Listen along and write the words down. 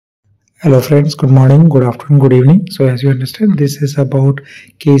Hello friends, good morning, good afternoon, good evening. So as you understand, this is about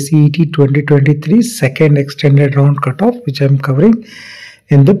Kcet 2023 second extended round cutoff, which I'm covering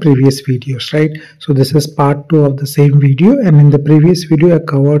in the previous videos, right? So this is part 2 of the same video, and in the previous video I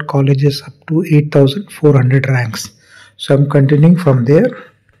covered colleges up to 8,400 ranks. So I'm continuing from there.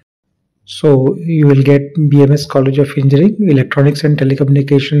 So you will get BMS College of Engineering, Electronics and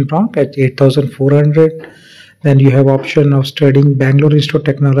Telecommunication branch at 8,400. Then you have option of studying Bangalore Institute of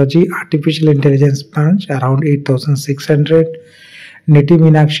Technology, Artificial Intelligence branch around 8,600. Niti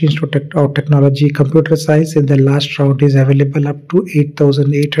Meenakshi Institute of Technology, Computer Science in the last round is available up to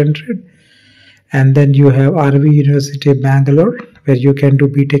 8,800. And then you have RV University Bangalore, where you can do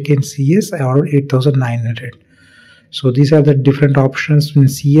BTech in CS around 8,900. So these are the different options in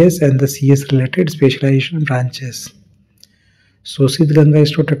CS and the CS related specialization branches. So Siddhganga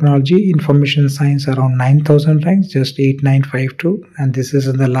Institute of Technology, Information Science around 9,000 ranks, just 8,952, and this is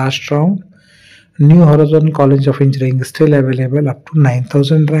in the last round. New Horizon College of Engineering is still available up to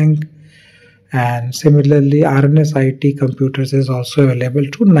 9,000 rank, and similarly RNS IT Computers is also available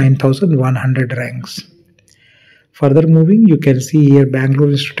to 9,100 ranks. Further moving, you can see here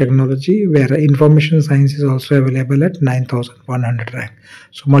Bangalore Institute of Technology, where Information Science is also available at 9,100 rank.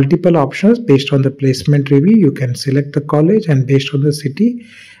 So multiple options based on the placement review. You can select the college and based on the city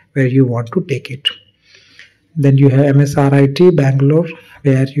where you want to take it. Then you have MSRIT Bangalore,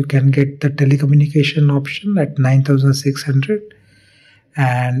 where you can get the telecommunication option at 9,600,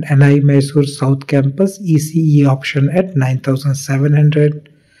 and NI Mysore South Campus ECE option at 9,700.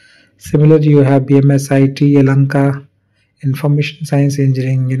 Similarly, you have BMS IT Yelahanka Information Science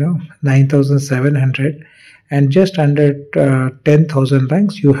Engineering, 9,700, and just under 10,000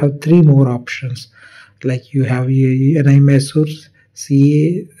 ranks, you have three more options. Like you have NI Mysore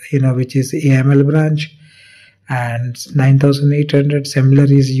CA, which is AML branch, and 9,800. Similar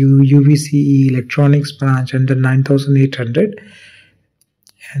is UVCE Electronics branch under 9,800.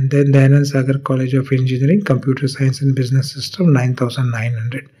 And then the Anand Sagar College of Engineering, Computer Science and Business System,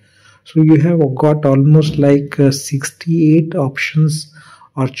 9,900. So you have got almost like 68 options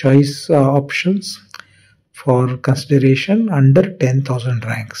or choice options for consideration under 10,000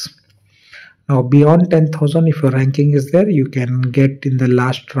 ranks. Now beyond 10,000, if your ranking is there, you can get in the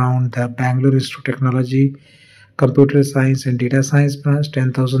last round the Bangalore Institute of Technology, Computer Science and Data Science branch,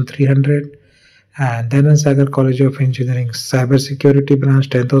 10,300. And then Sagar College of Engineering, Cyber Security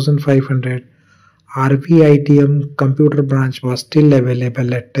branch, 10,500. RVITM Computer branch was still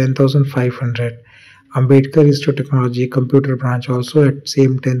available at 10,500. Ambedkar Institute of Technology Computer branch also at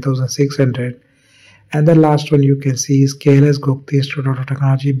same 10,600. And the last one you can see is KLS Gokti Institute of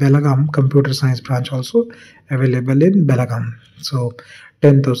Technology Belagaum Computer Science branch also available in Belagaum. So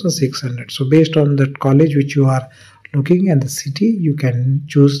 10,600. So based on the college which you are looking and the city, you can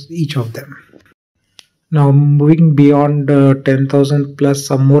choose each of them. Now moving beyond 10,000 plus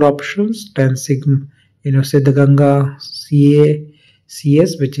some more options, 10 Sigma, Siddhganga CA,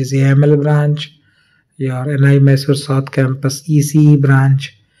 CS, which is AML branch, your NI Mysore South Campus ECE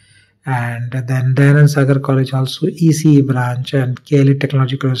branch, and then Dayanand Sagar College also ECE branch, and KLE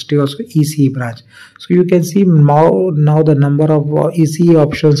Technological University also ECE branch. So you can see now the number of ECE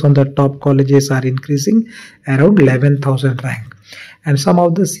options on the top colleges are increasing around 11,000 rank. And some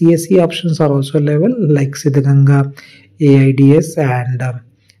of the CSE options are also available, like Siddhganga AIDS, and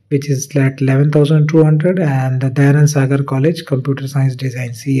which is at 11,200, and the Dayanand Sagar College Computer Science Design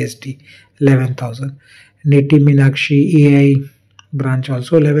CSD 11,000. Niti Meenakshi AI branch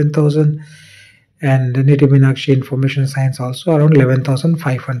also 11,000, and Niti Meenakshi Information Science also around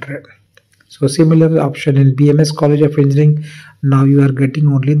 11,500. So similar option in BMS College of Engineering. Now you are getting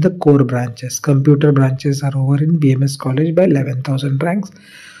only the core branches. Computer branches are over in BMS College by 11,000 ranks.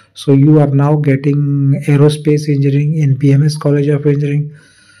 So you are now getting Aerospace Engineering in BMS College of Engineering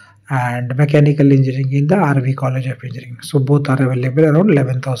and Mechanical Engineering in the RV College of Engineering. So both are available around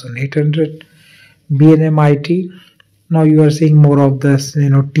 11,800. B&M IT. Now you are seeing more of this,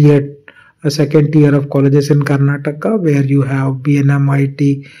 second tier of colleges in Karnataka, where you have B&M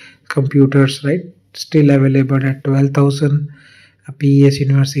IT computers, right, still available at 12,000. PES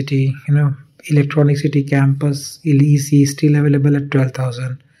University, Electronic City Campus, EC still available at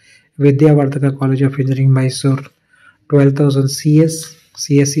 12,000. Vidyavardhaka College of Engineering Mysore, 12,000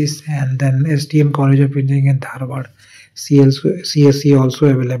 CSEs, and then STM College of Engineering in Dharwad, CSE also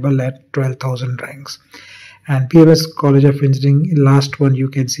available at 12,000 ranks. And PMS College of Engineering, last one you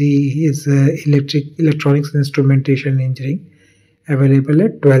can see is Electronics and Instrumentation Engineering, available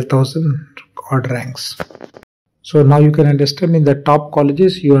at 12,000 odd ranks. So now you can understand in the top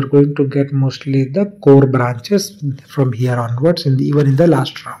colleges you are going to get mostly the core branches from here onwards, even in the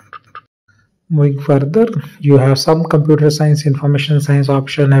last round. Moving further, you have some computer science, information science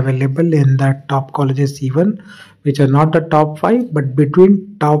option available in the top colleges even, which are not the top 5, but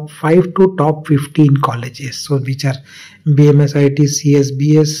between top 5 to top 15 colleges. So which are BMS IT,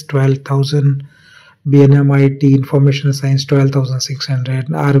 CSBS 12,000, BNM IT Information Science 12,600,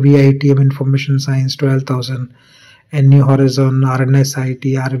 RVITM Information Science 12,000, and New Horizon, RNS IT,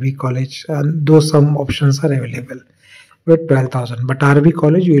 RV College, and those some options are available with 12,000. But RV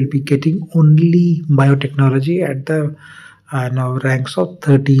College, you will be getting only biotechnology at the now ranks of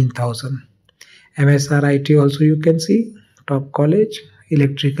 13,000. MSRIT also you can see, top college,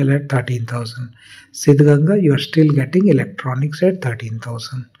 electrical at 13,000. Siddhganga, you are still getting electronics at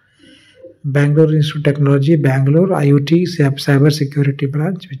 13,000. Bangalore Institute of Technology, Bangalore IoT Cyber Security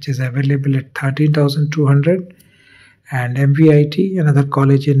branch, which is available at 13,200. And MVIT, another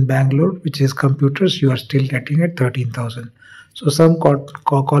college in Bangalore, which is computers, you are still getting at 13,000. So some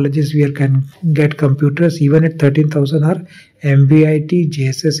colleges where can get computers even at 13,000 are MVIT,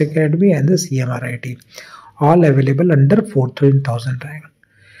 JSS Academy, and the CMRIT, all available under 14,000 rank.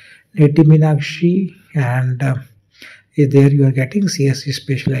 Neti Meenakshi, and there you are getting CSC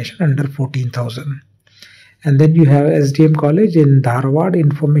specialization under 14,000. And then you have SDM College in Dharwad,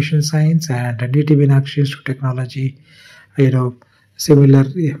 Information Science, and Neti Meenakshi Institute of Technology. Similar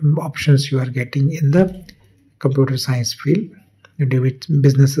options you are getting in the computer science field. You do with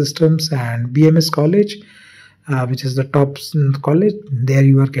business systems, and BMS College, which is the top college, there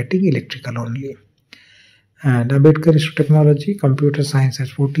you are getting electrical only. And Ambedkar Institute of Technology, computer science at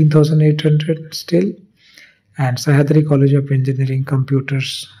 14,800 still. And Sahyadri College of Engineering,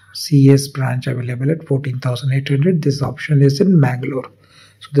 computers CS branch available at 14,800. This option is in Bangalore,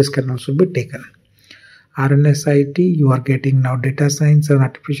 so this can also be taken. RNSIT, you are getting now data science and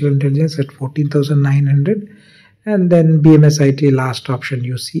artificial intelligence at 14,900. And then BMSIT, last option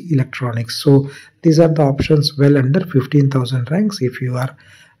you see electronics. So these are the options well under 15,000 ranks if you are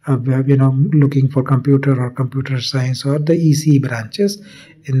looking for computer or computer science or the EC branches.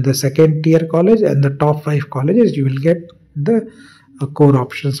 In the second tier college and the top 5 colleges, you will get the core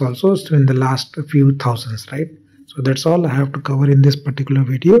options also in the last few thousands, right? So that's all I have to cover in this particular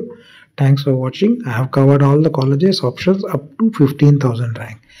video. Thanks for watching. I have covered all the colleges options up to 15,000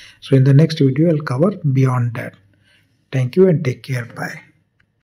 rank. So in the next video, I'll cover beyond that. Thank you and take care. Bye.